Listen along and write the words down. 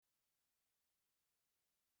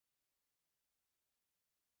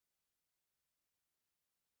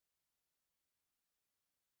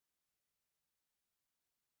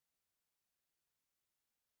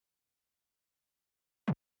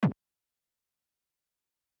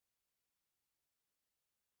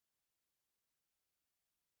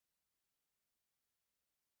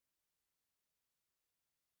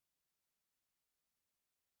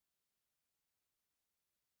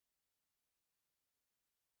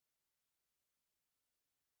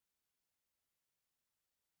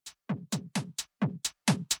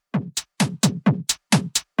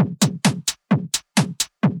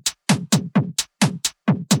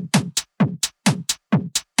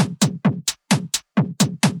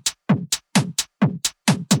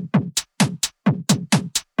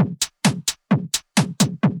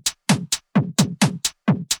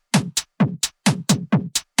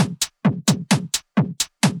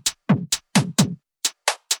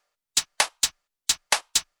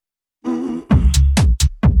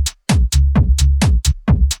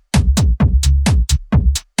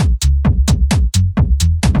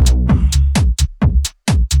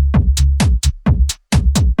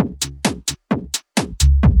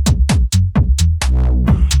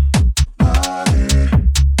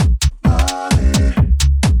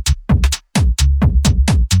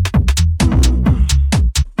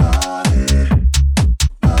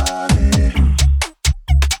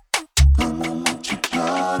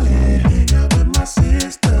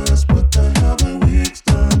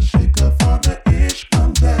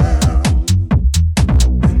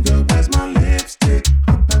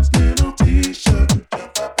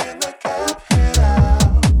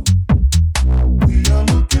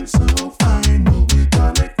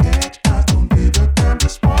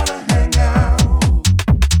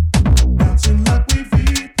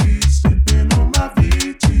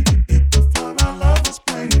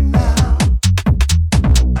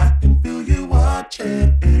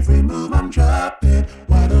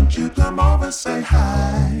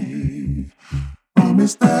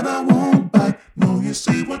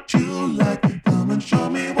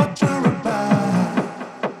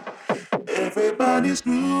everybody's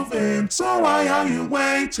grooving. So why are you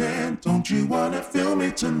waiting? Don't you wanna feel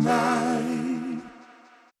me tonight?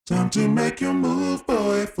 Time to make your move,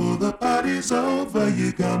 boy, for the party's over.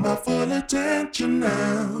 You got my full attention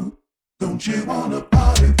now. Don't you wanna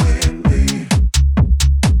party with me?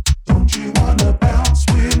 Don't you wanna bounce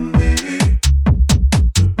with me?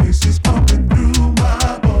 The bass is pumping through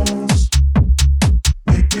my bones.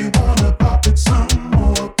 Make me wanna pop it some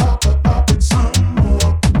more, pop it some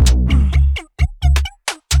more.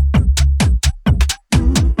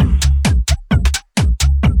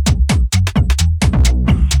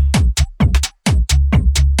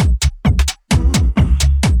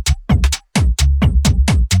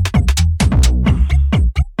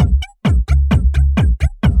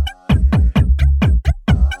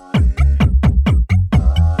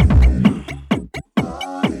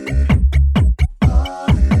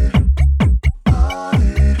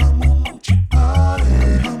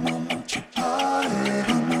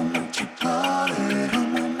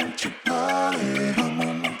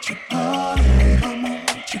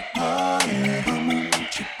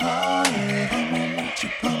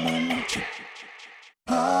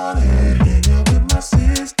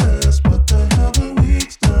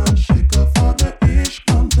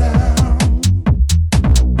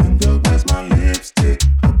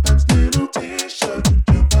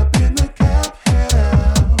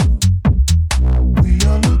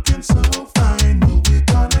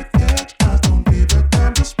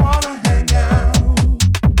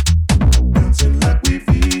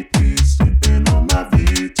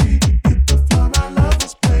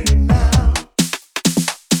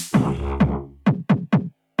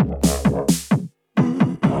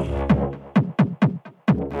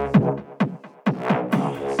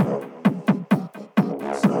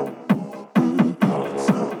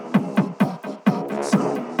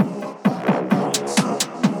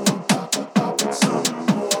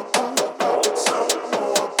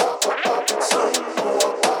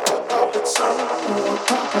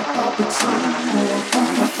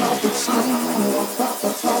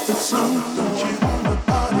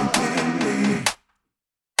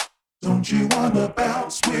 Don't you wanna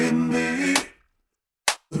bounce with me?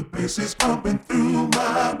 The bass is pumping through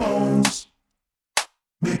my bones.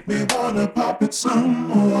 Make me wanna pop it some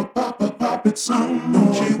more, pop it some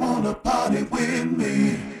more. Don't you wanna party with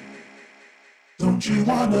me? Don't you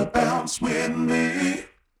wanna bounce with me?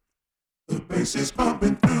 The bass is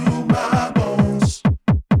pumping through my bones.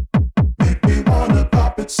 Make me wanna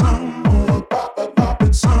pop it some more, pop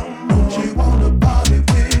it some more. Don't you wanna party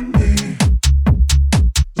with me?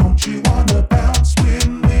 Don't you wanna bounce with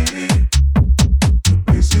me? The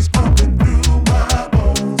bass is pumping through my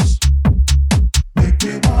bones. Make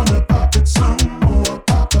me wanna pop it some more,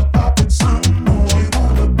 pop it some more. Don't you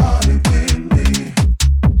wanna party with me?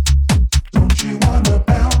 Don't you wanna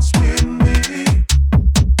bounce with me?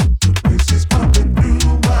 The bass is pumping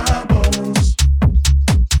through my bones.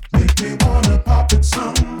 Make me wanna pop it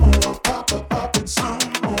some more, pop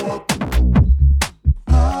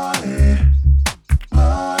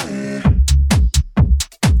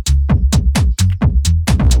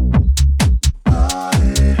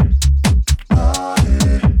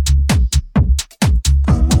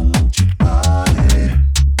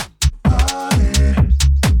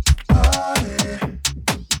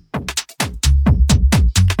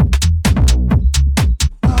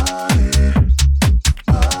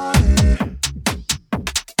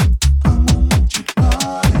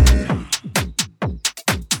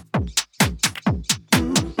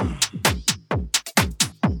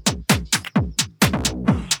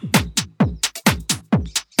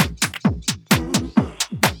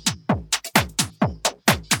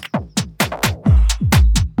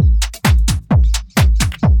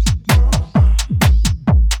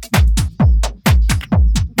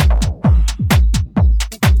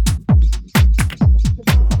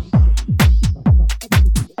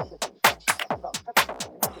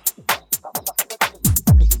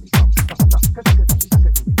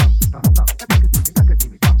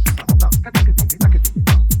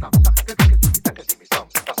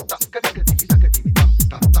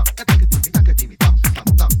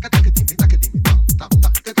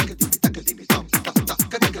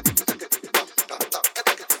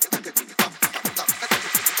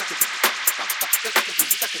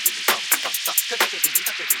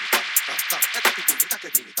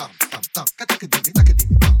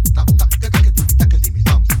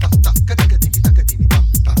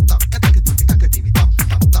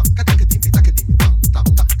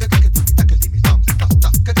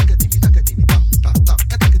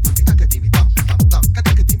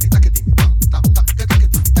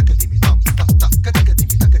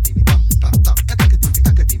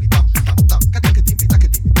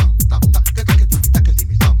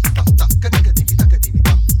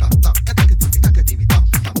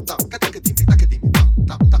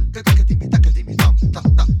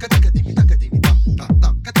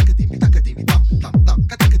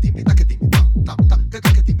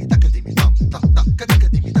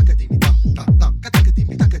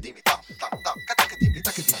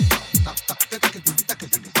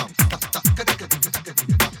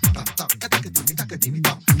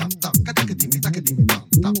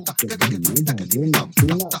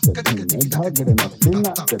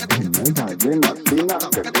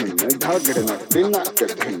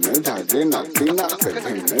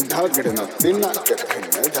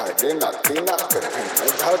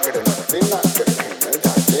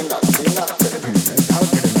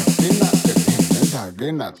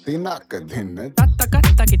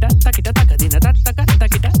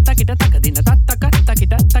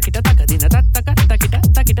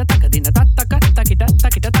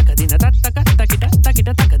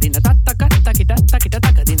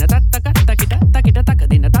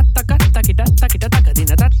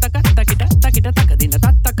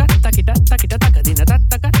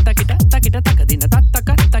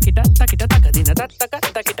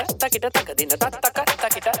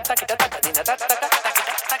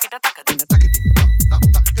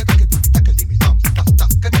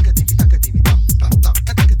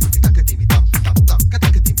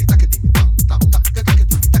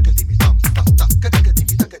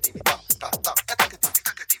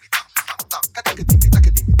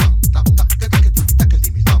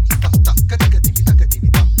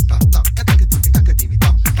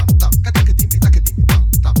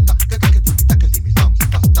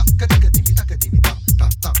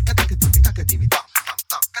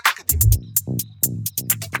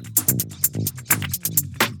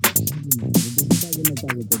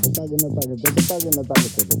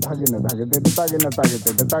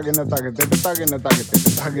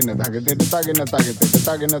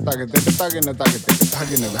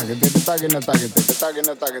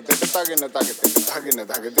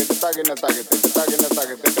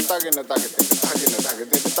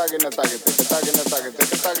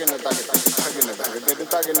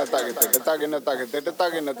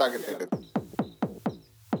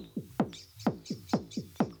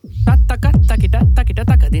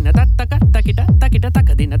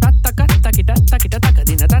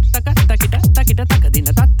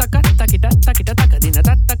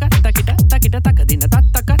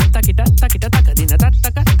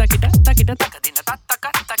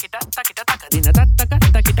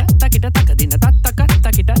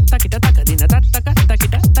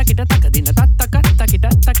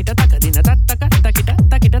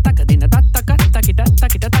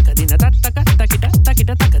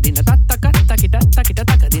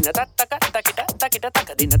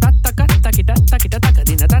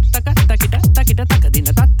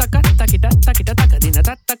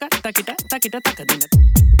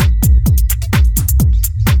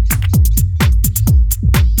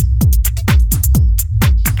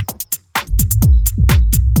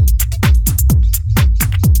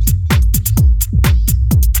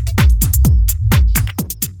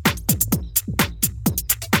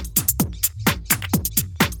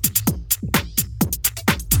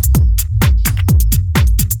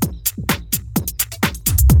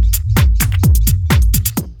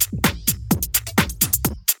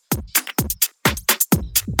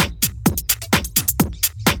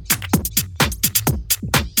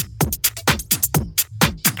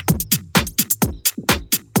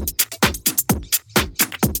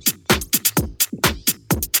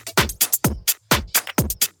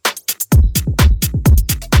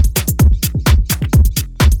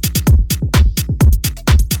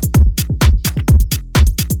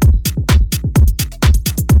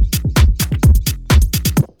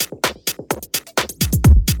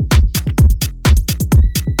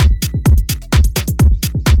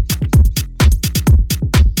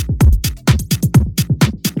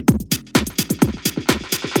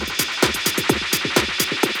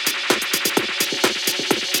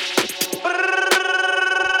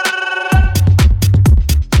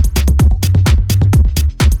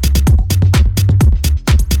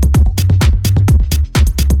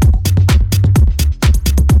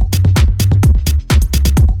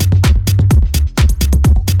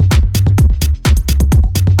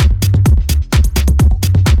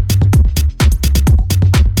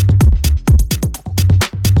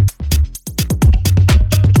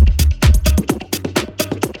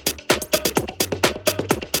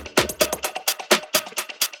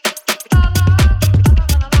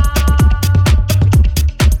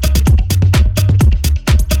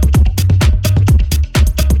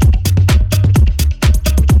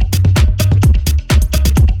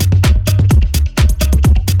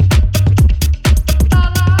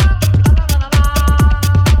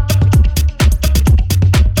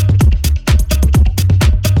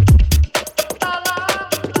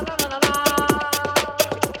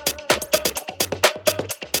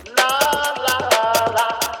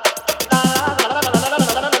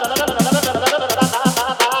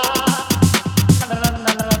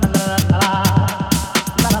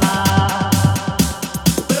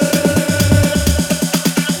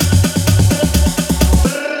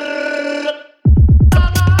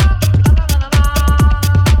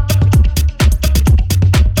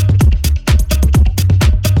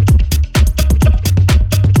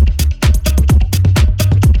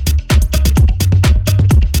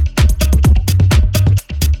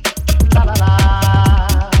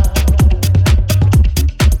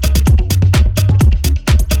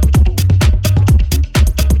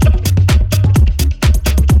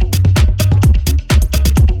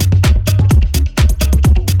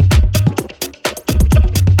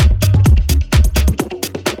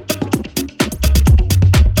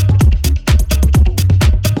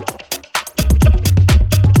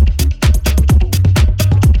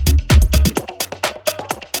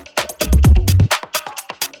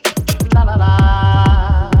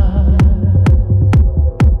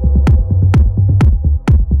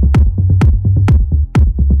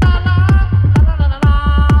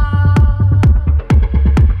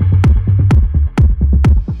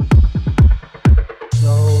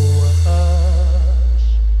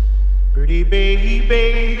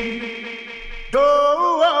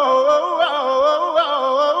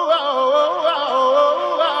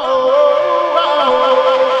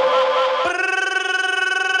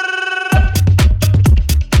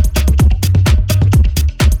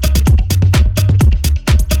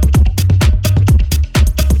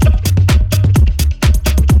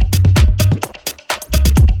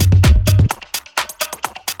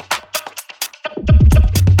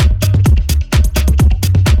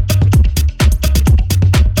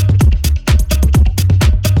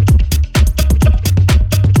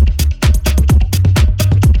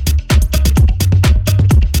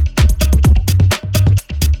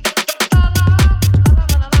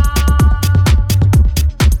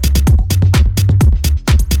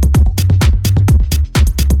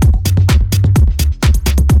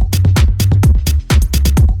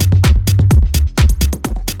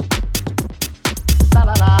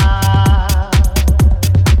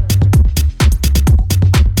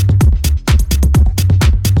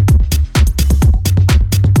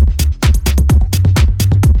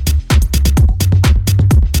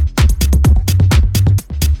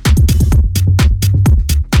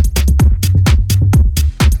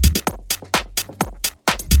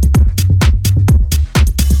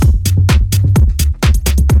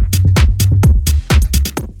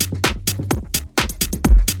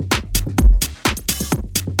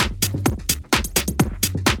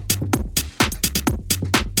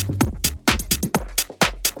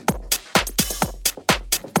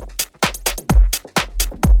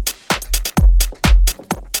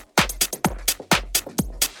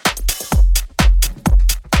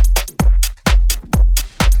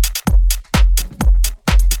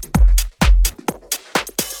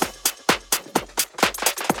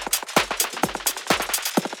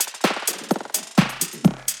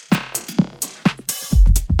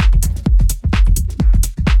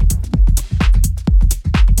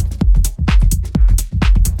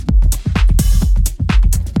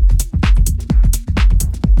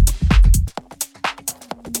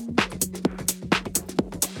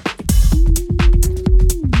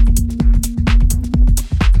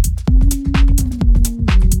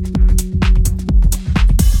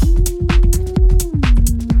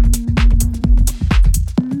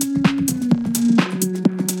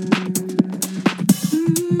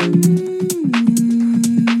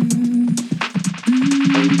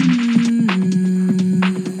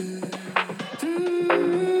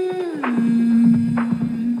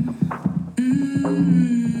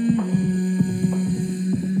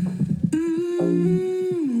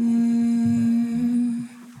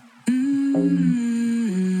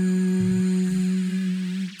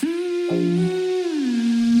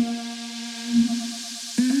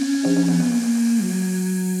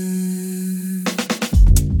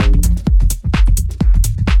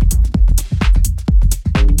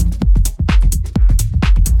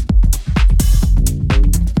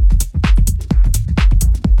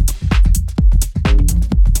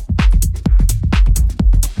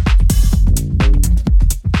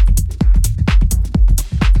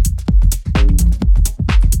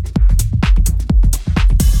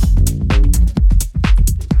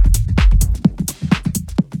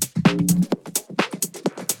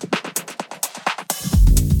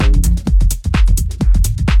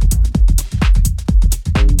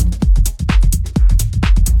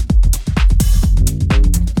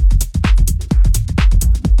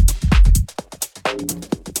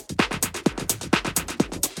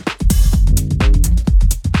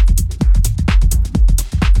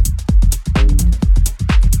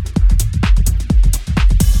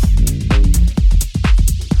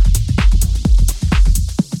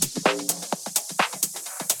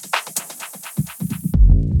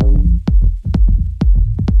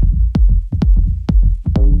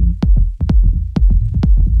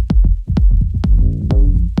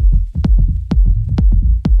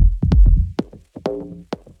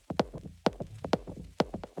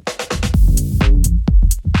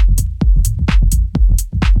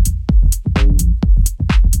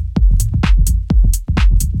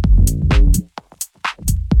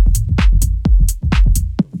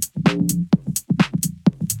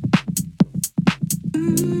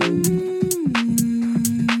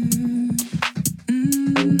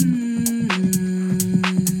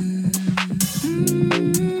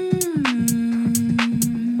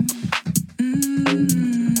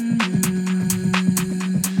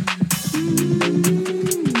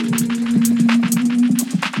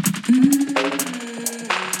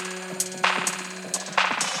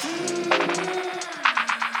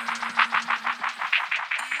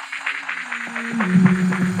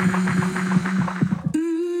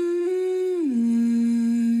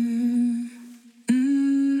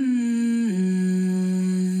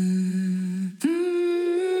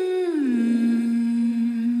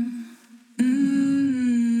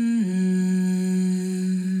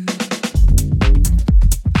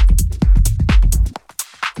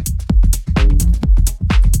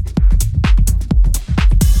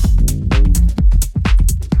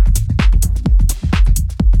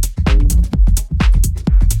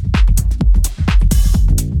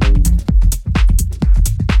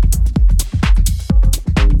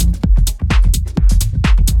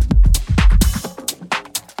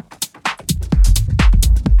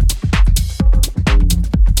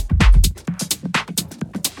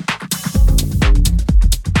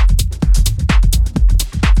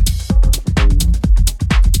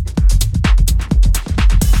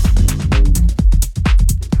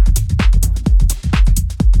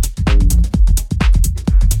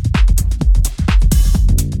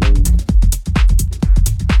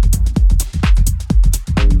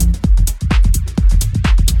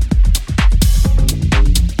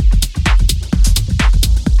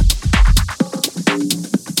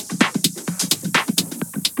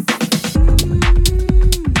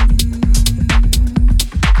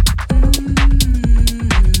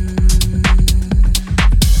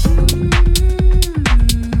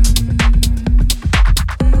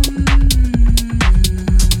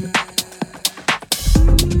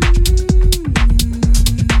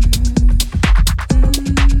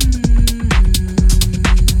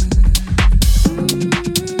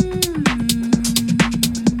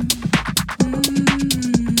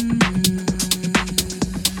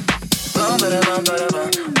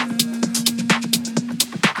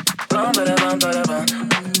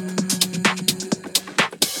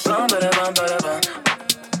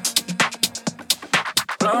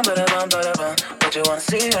What you wanna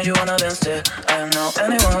see and you wanna dance to. I don't know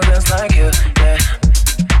anyone who dance like you, yeah.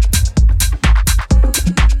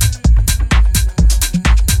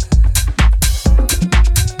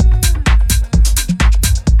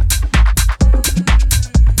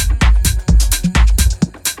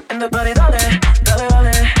 In the party, dale, dale,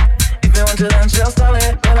 dale. If you want to dance, just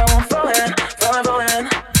dale. But I won't fall in, falling, falling,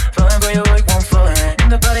 falling for your wake, won't fall in. In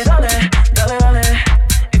the party, dale, dale, dale.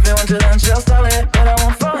 If you want to dance, just dale. But I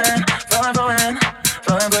won't fall in, falling, falling,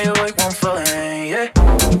 falling for your wake, won't fall in, yeah.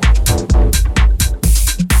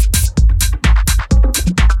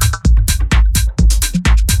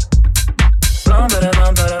 Bum, ba-da,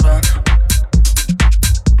 bum, ba-da, bum.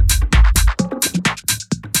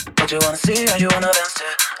 What you wanna see and you wanna dance to.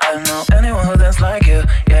 I don't know anyone who dance like you,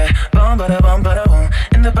 yeah. Bum, ba-da, bum, ba-da, boom.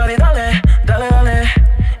 In the party, dale,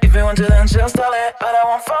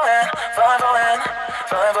 I'm falling, falling, falling,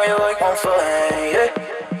 falling for you like I'm falling, yeah.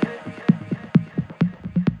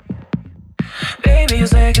 Baby, yo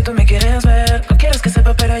sé que tú me quieres ver, no quieres que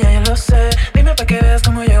sepa pero ya lo sé. Dime pa' que veas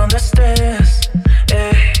cómo llego donde estés,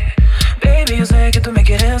 baby, yo sé que tú me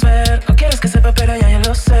quieres ver, no quieres que sepa pero ya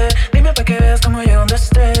lo sé. Dime pa' que veas cómo llego donde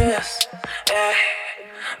estés,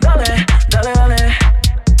 dale, dale, dale.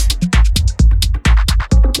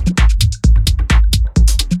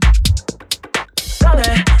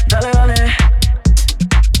 Dale, dale, dale.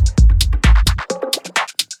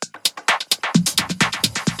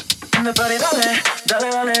 In the party, dale, dale,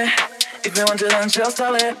 dale. If you want to dance, just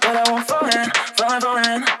dale. But I won't falling, falling,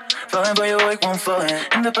 falling, falling for you, I won't falling.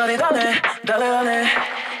 In the party, dale, dale, dale.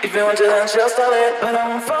 If you want to dance, just dale. But I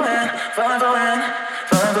won't falling, falling, falling,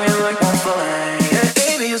 falling for you, I won't falling. Yeah,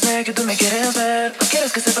 baby, yo sé que tú me quieres ver. No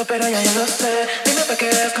quieres que sepa, pero ya lo sé. Dime pa' que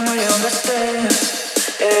veas cómo yo donde estés.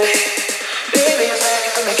 Baby, yo sé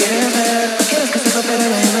que tú me quieres ver. No quieres que sepa, pero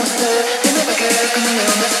ya lo sé. Dime pa' que veas cómo yo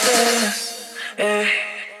donde estés.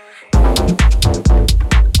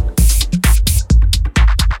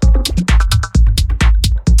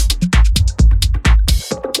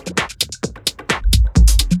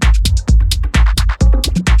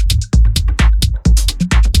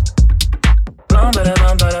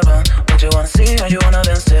 What you wanna see or you wanna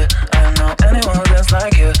dance to? I don't know anyone who dance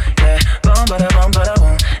like you. Yeah, bum bada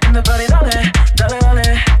boom. In the party, dale, dale,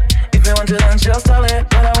 dale. If you want to dance, just dale.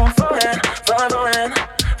 But I won't falling, falling, falling,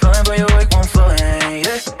 falling for you, I won't falling.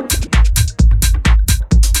 Yeah.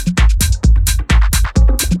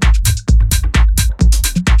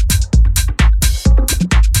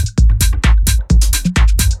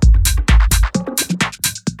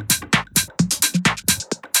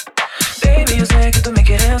 Baby, yo sé que tú me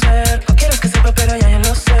quieres ver. No quieres que sepa, pero ya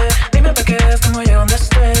lo sé. Dime pa' que veas cómo llego donde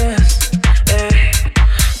estés.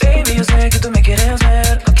 Baby, yo sé que tú me quieres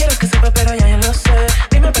ver. No quieres que sepa, pero ya lo sé.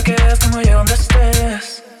 Dime pa' que veas cómo llego donde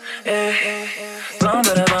estés. Bum,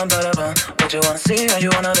 bada, bum. What you wanna see or you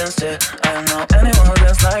wanna dance to? I don't know anyone who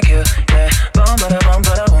dance like you. Yeah, bum, bada,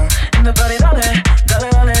 boom. In the party, dale, dale,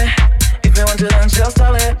 dale. If you want to dance, just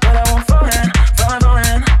dale. But I won't falling, falling,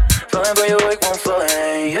 falling, falling for you, I won't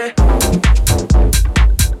falling. Yeah.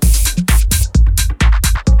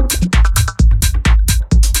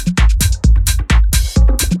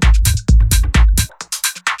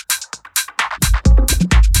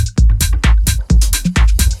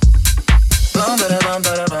 Bum, bada,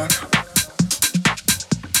 bum.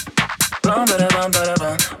 Bum, bada, bum. Bum, bada,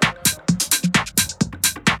 bum.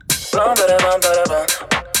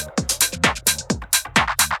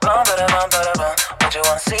 Bum, bada, bum. What you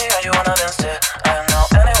wanna see or you wanna dance to? I don't know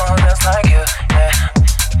anyone who dance like you. Yeah.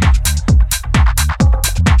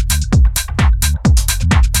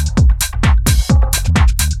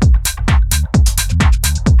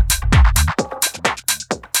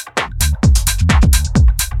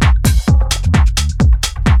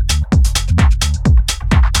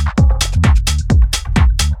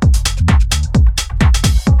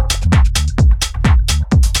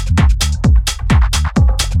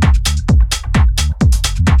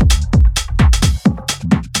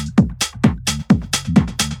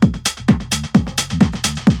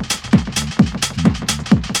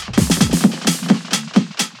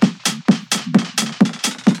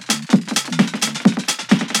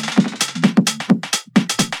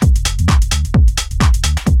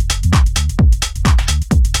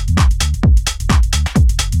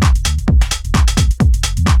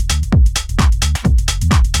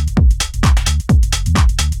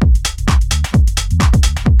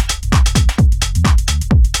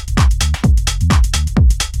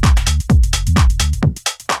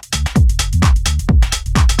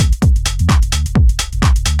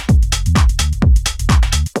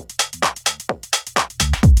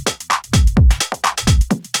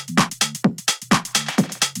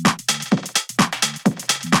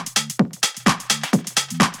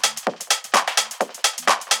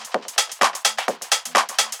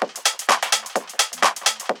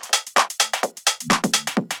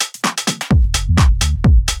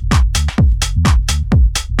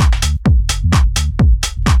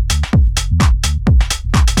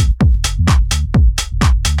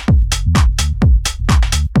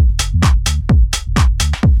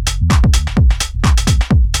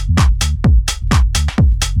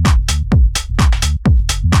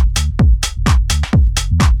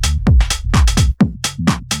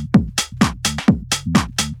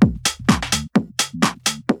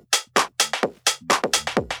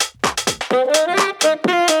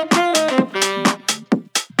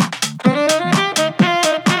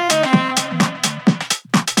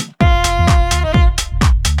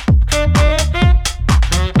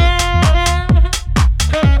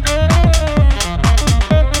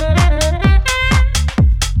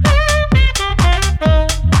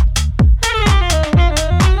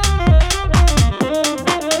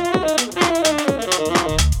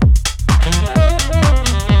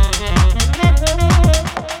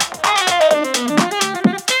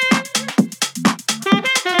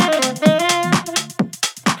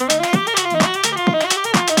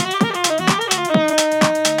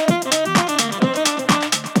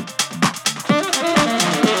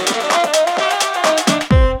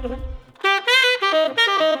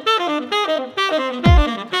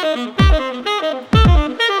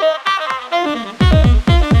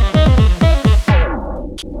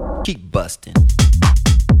 bustin'.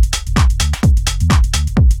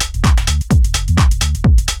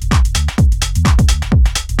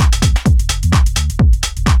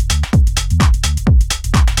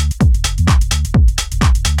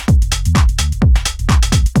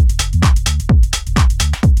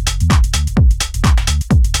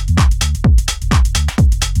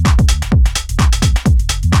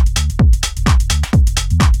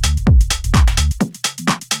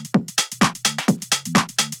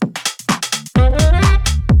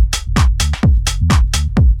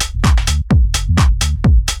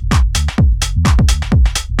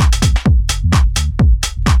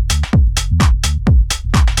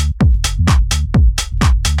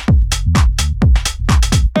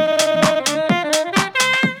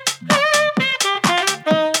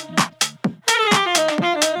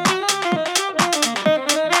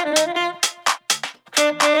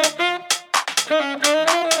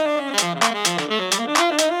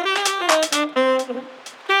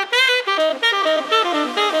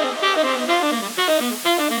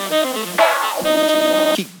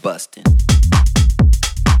 Keep bustin'.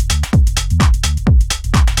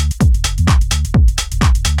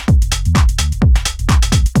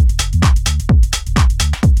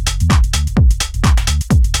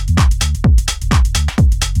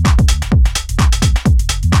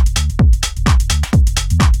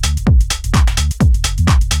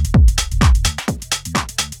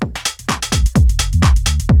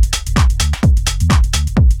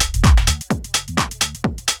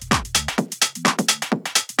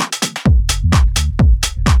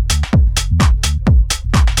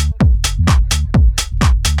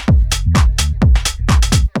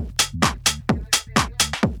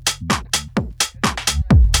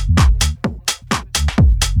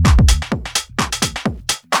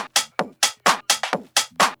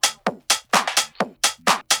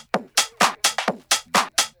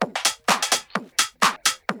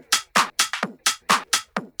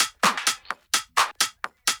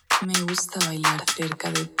 Me gusta bailar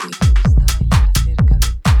cerca de ti. Me gusta bailar cerca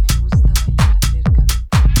de ti. Me gusta bailar cerca de ti.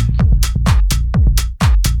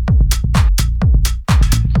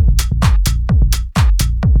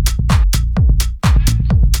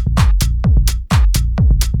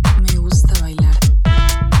 Me gusta bailar.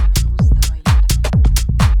 Me gusta bailar.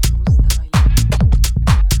 Me gusta bailar.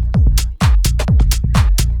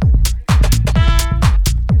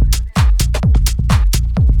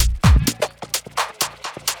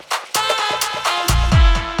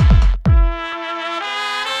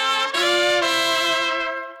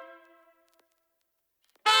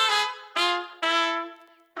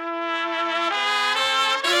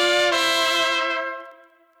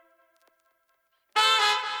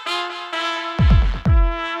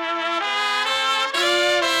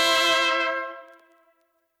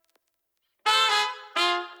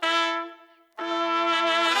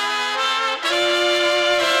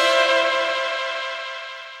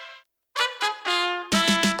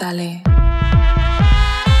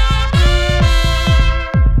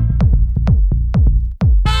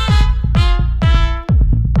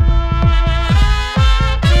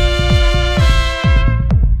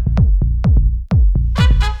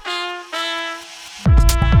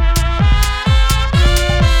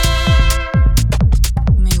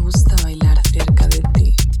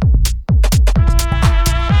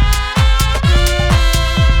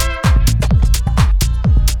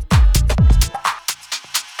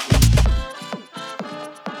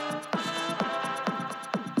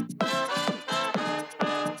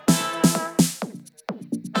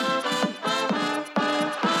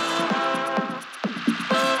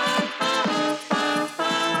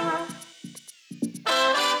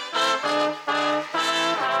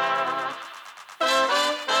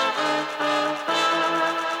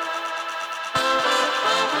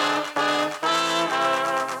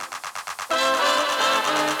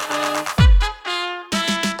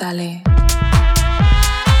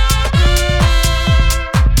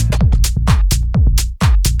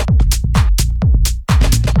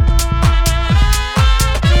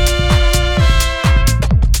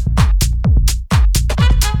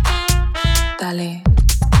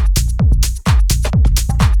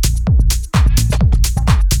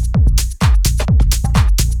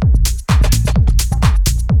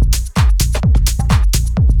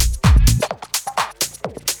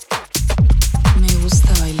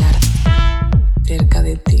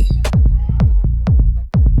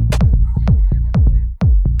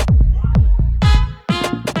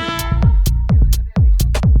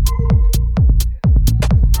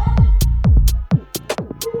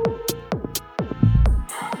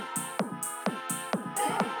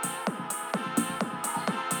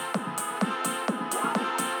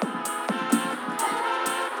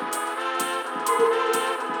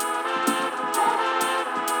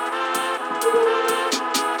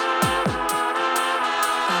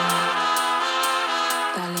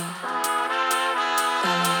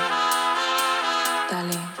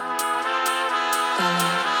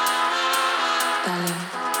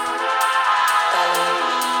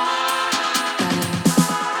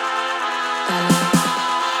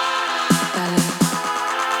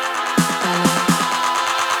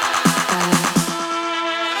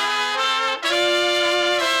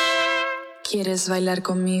 ¿Quieres bailar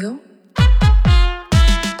conmigo?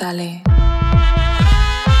 Dale.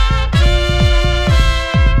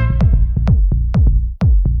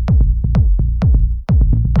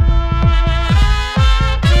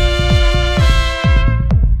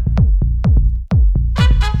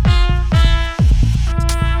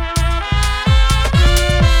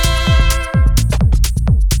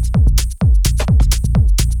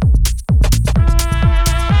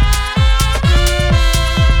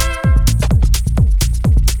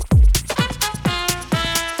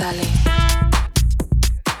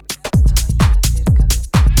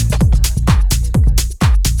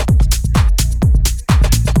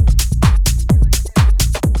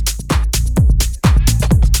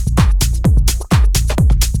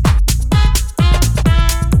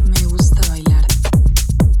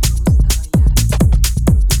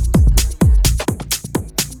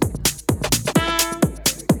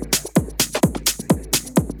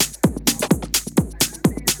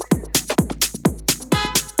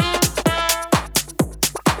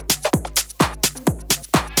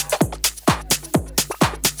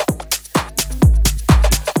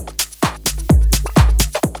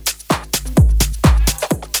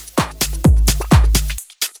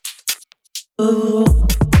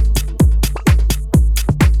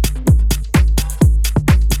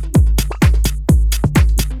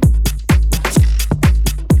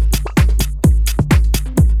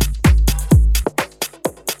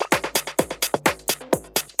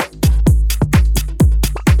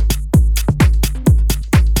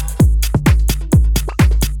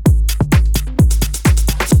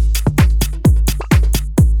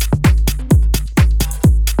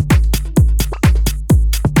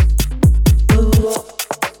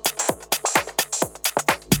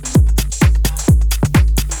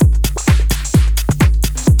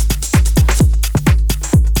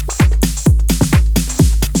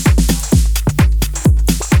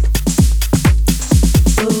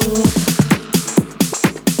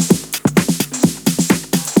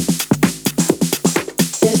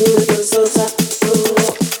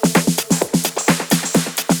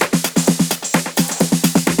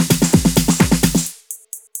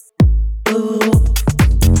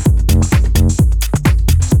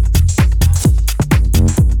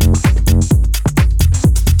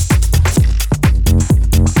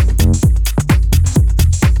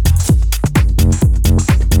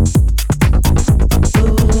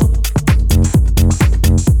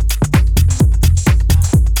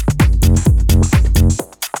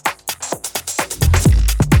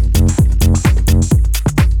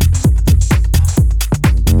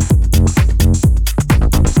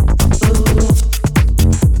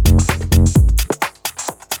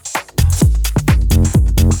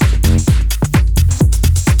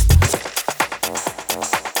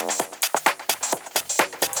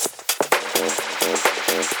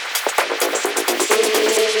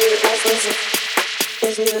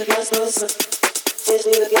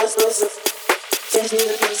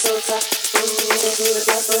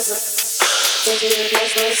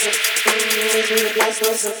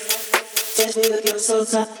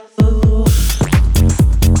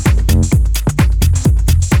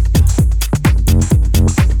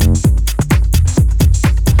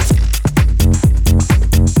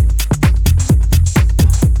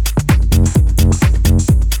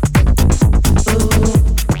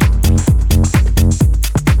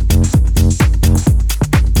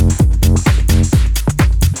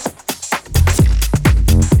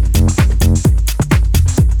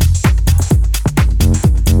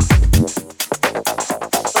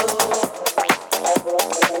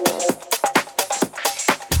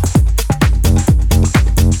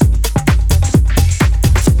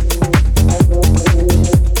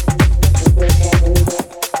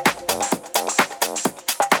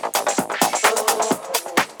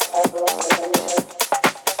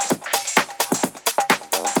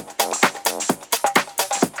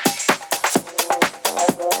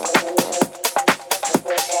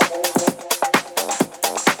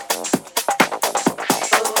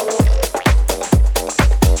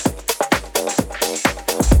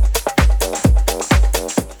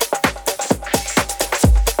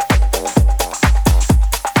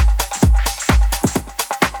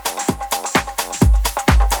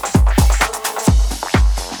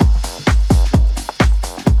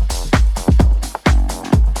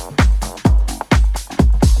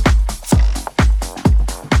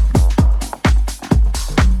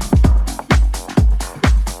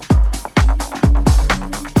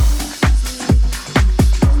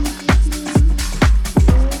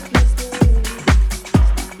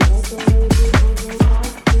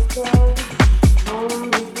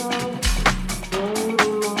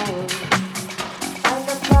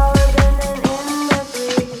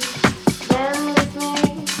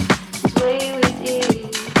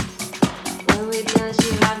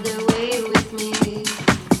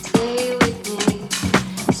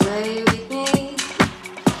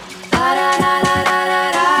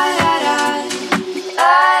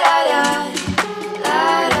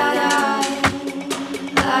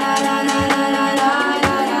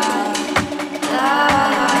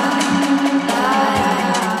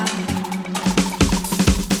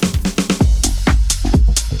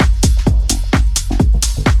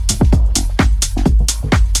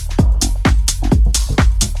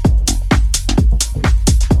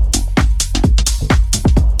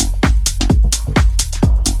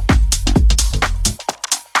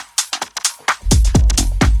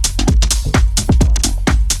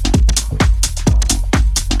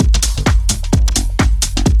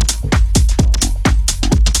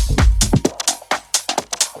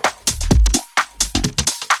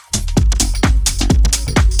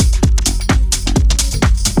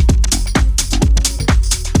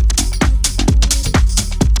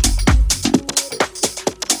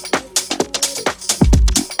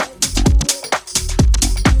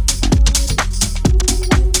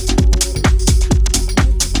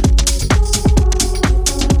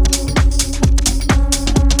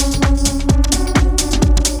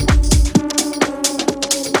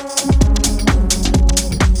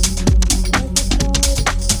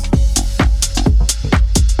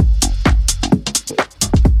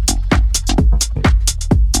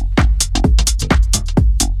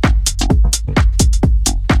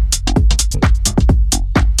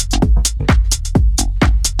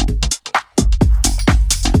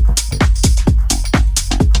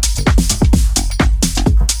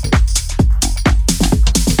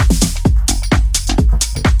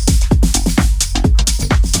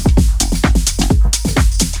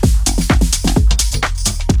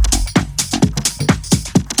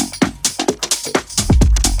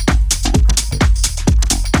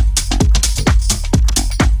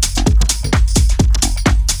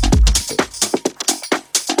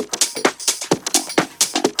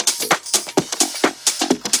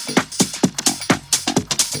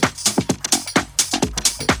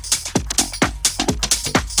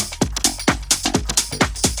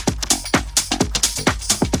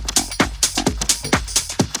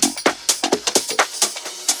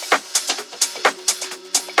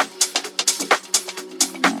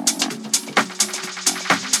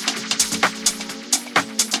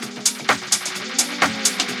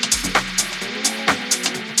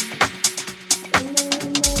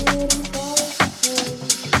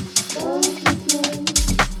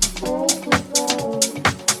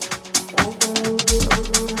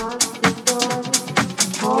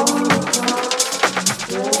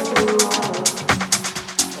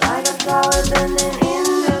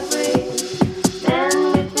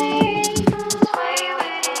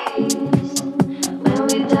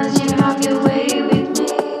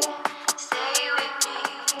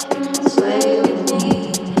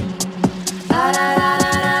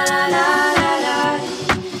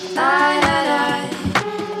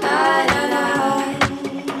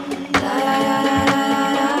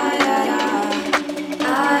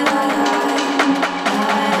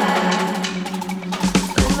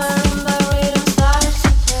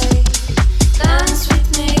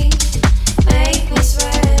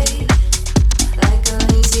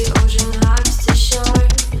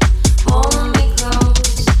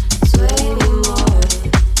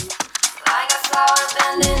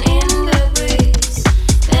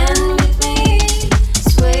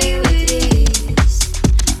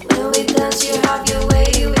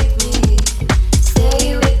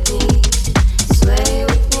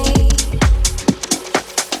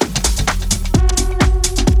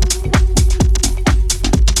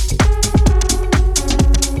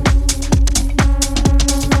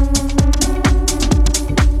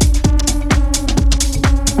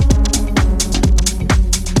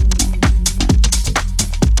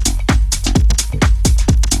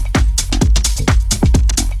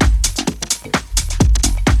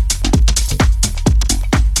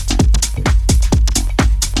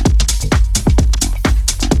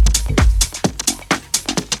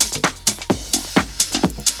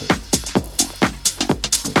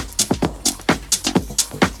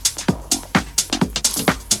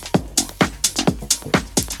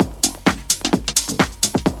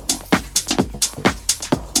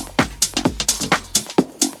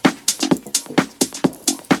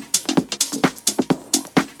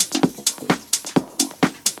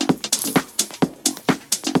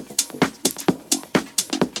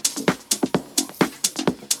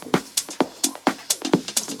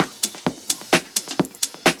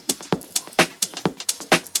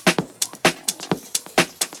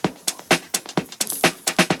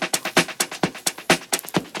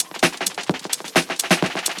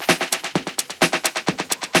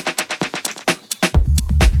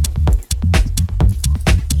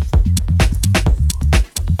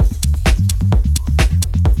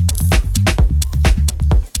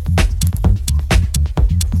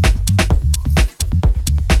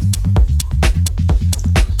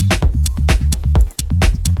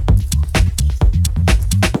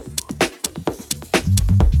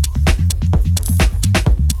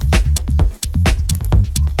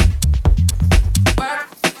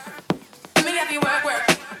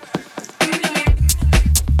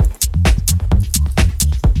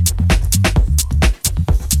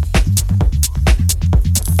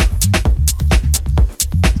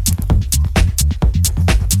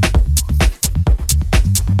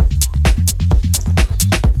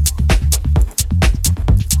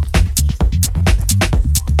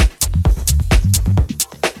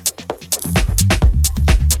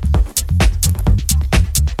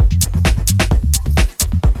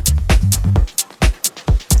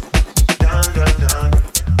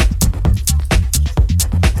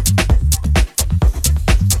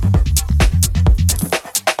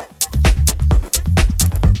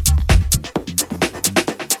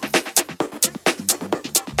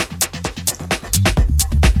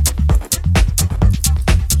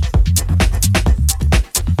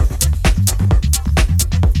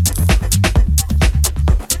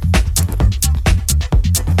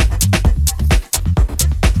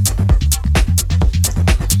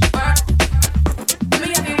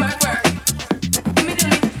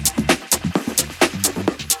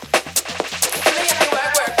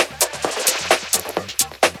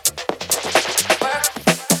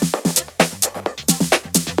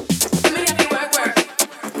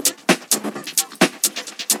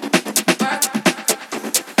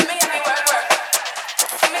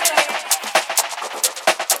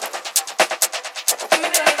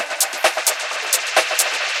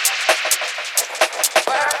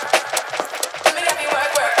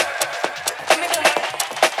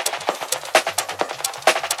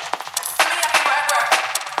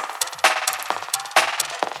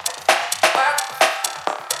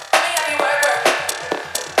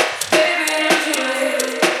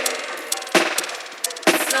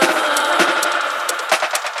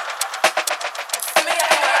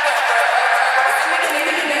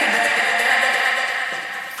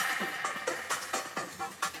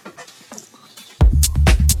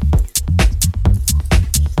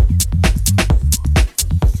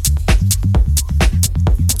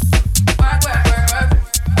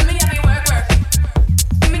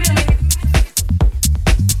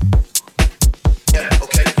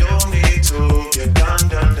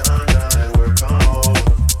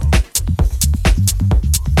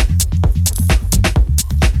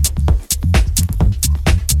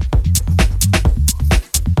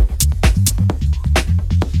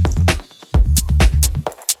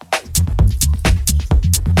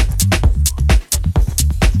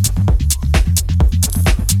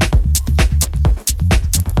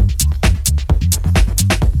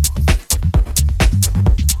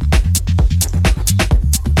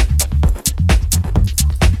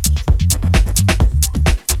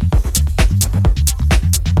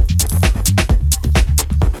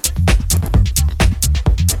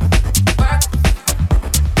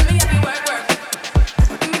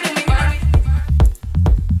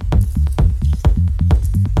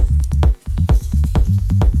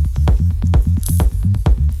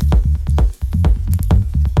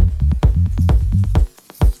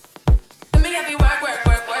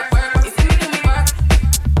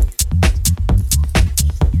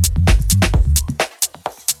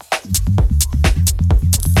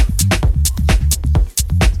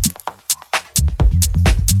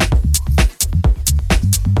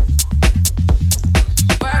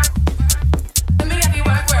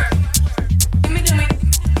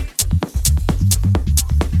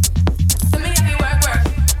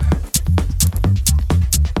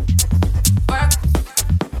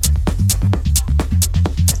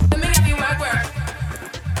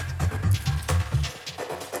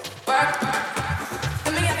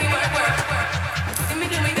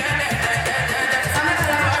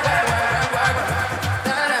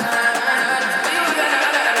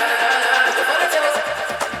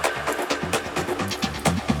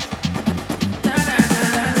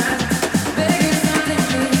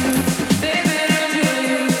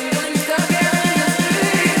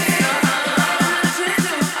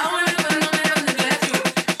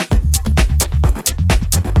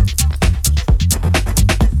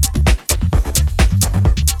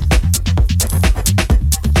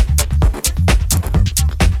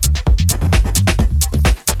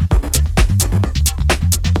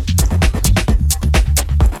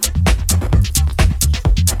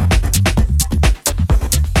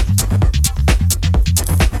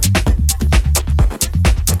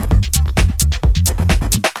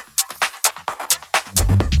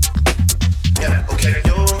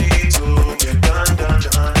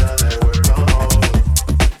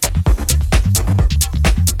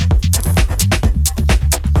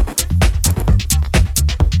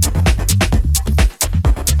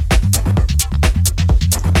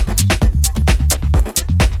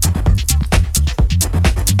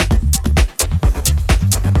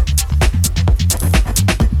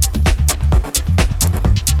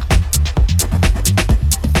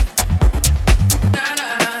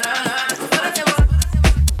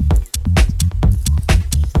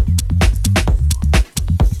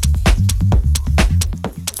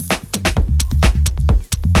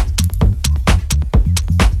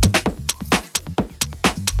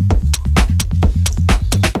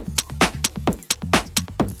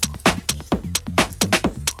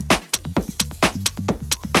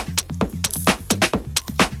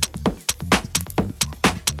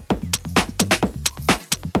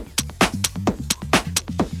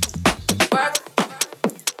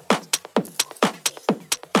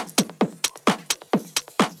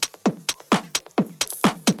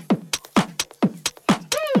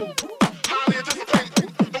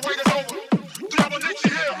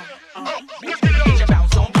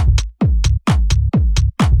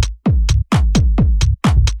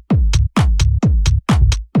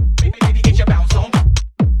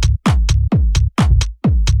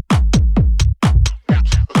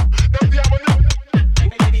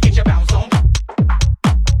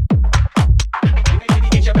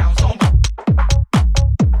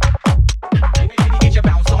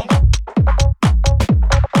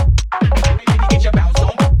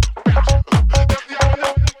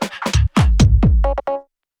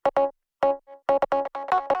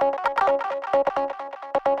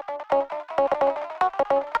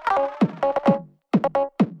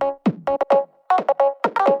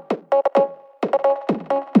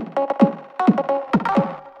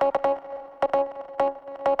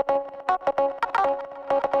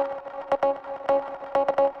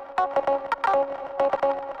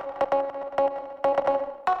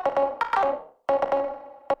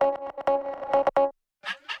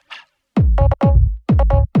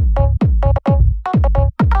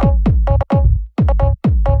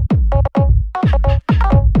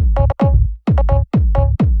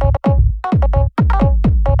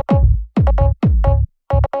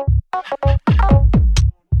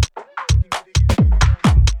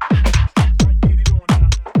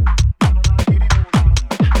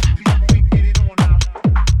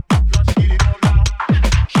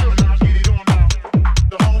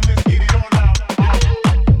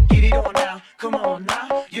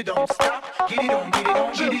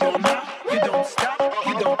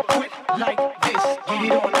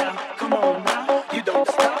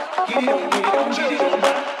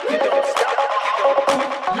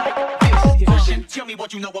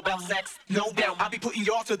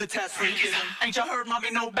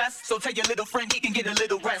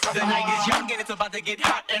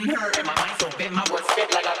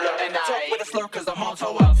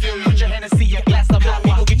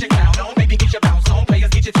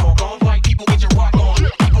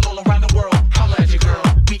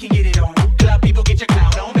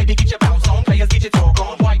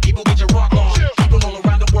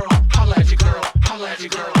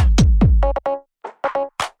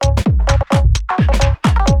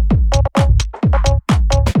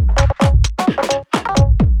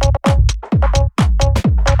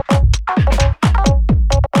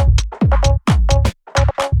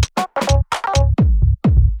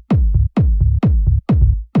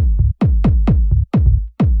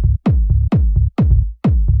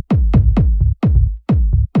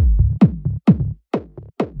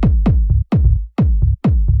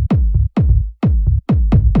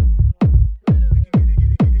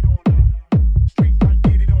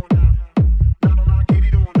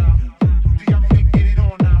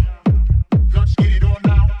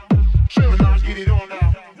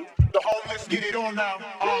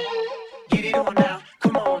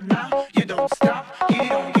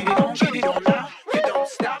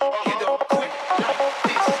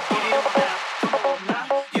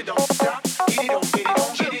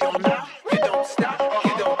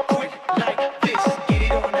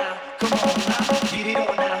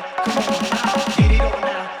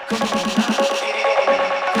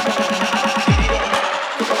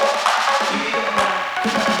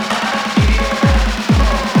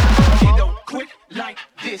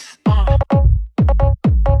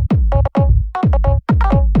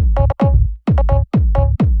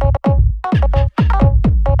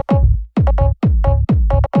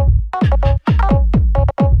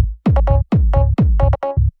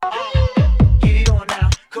 Get it on now,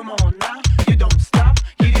 come on now, you don't stop.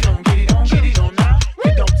 Get it on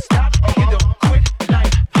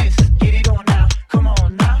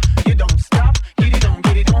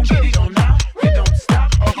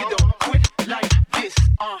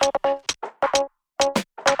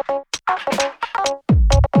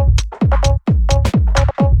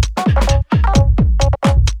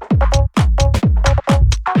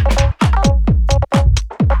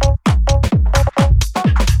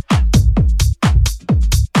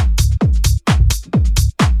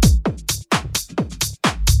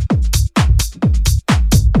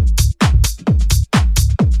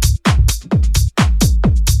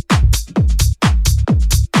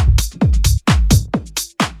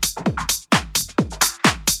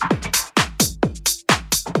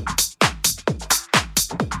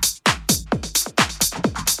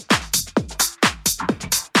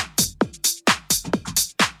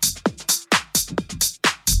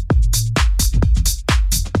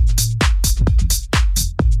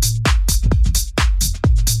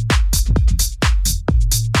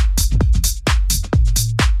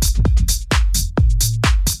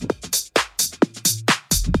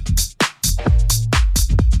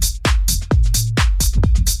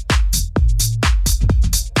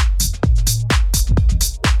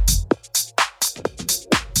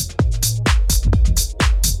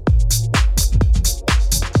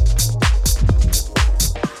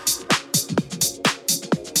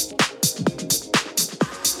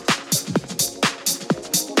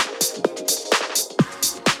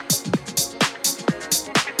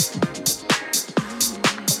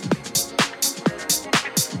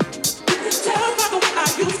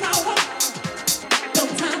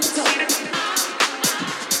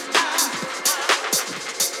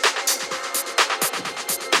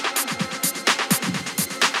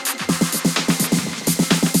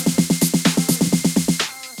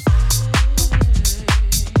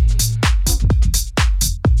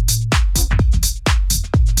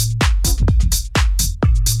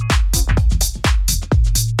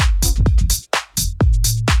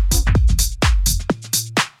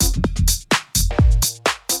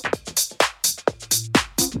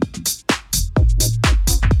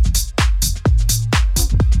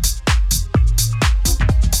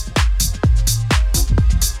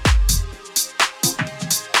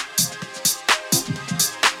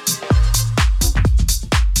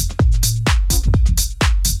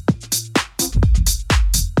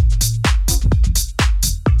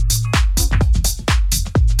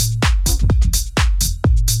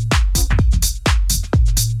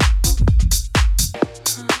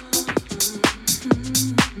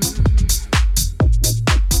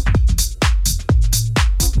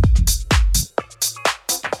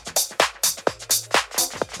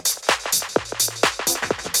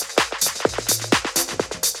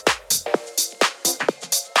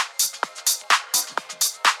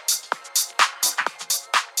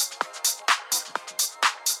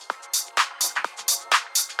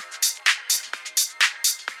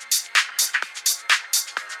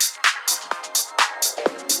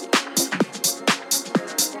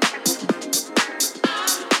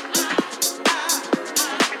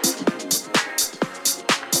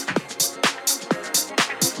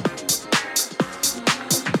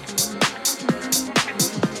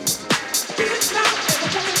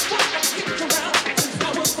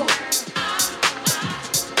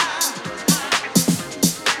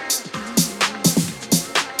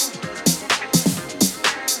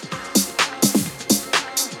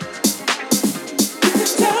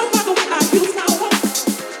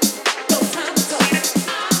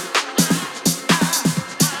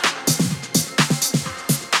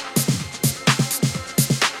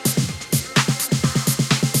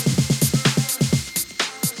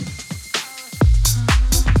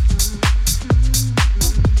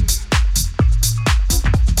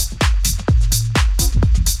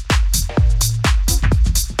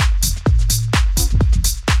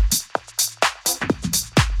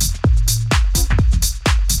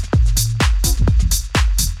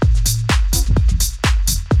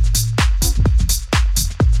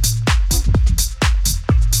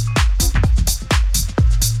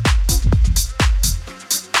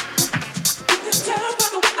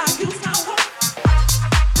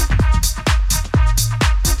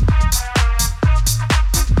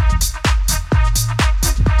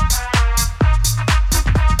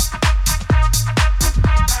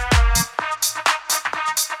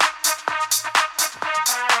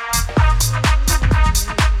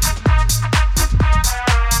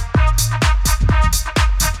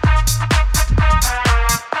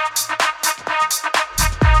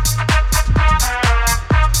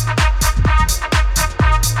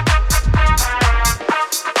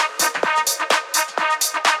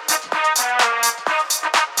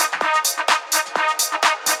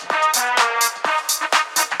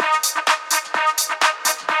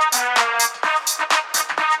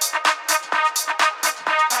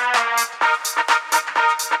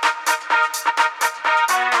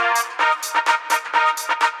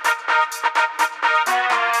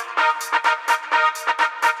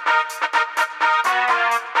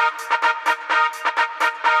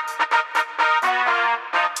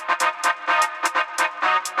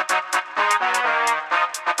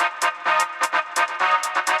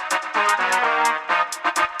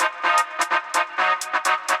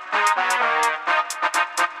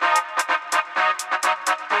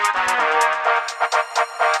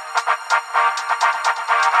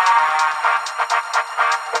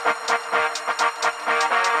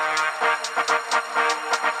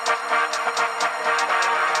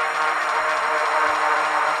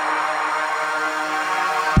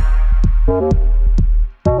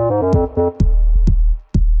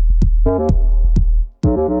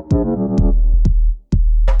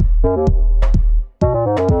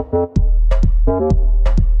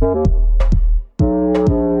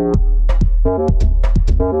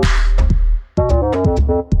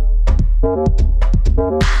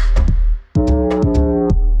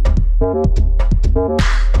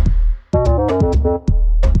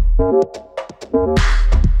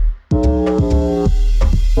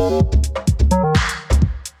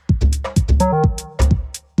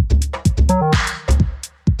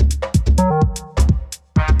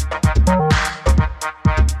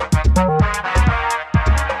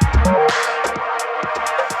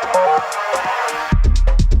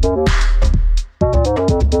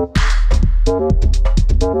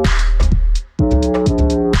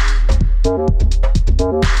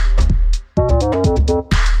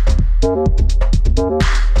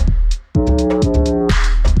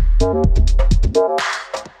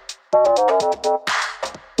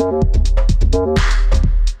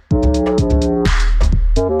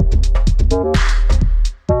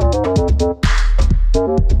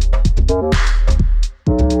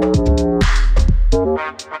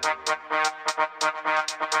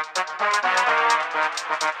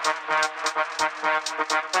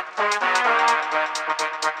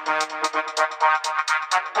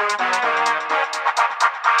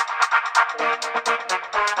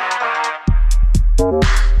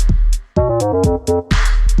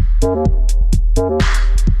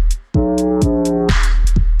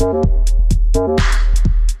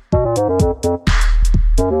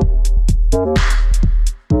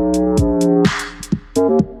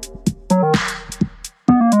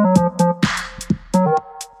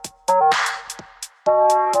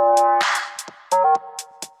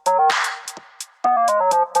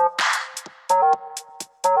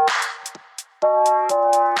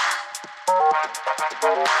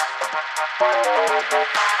Thank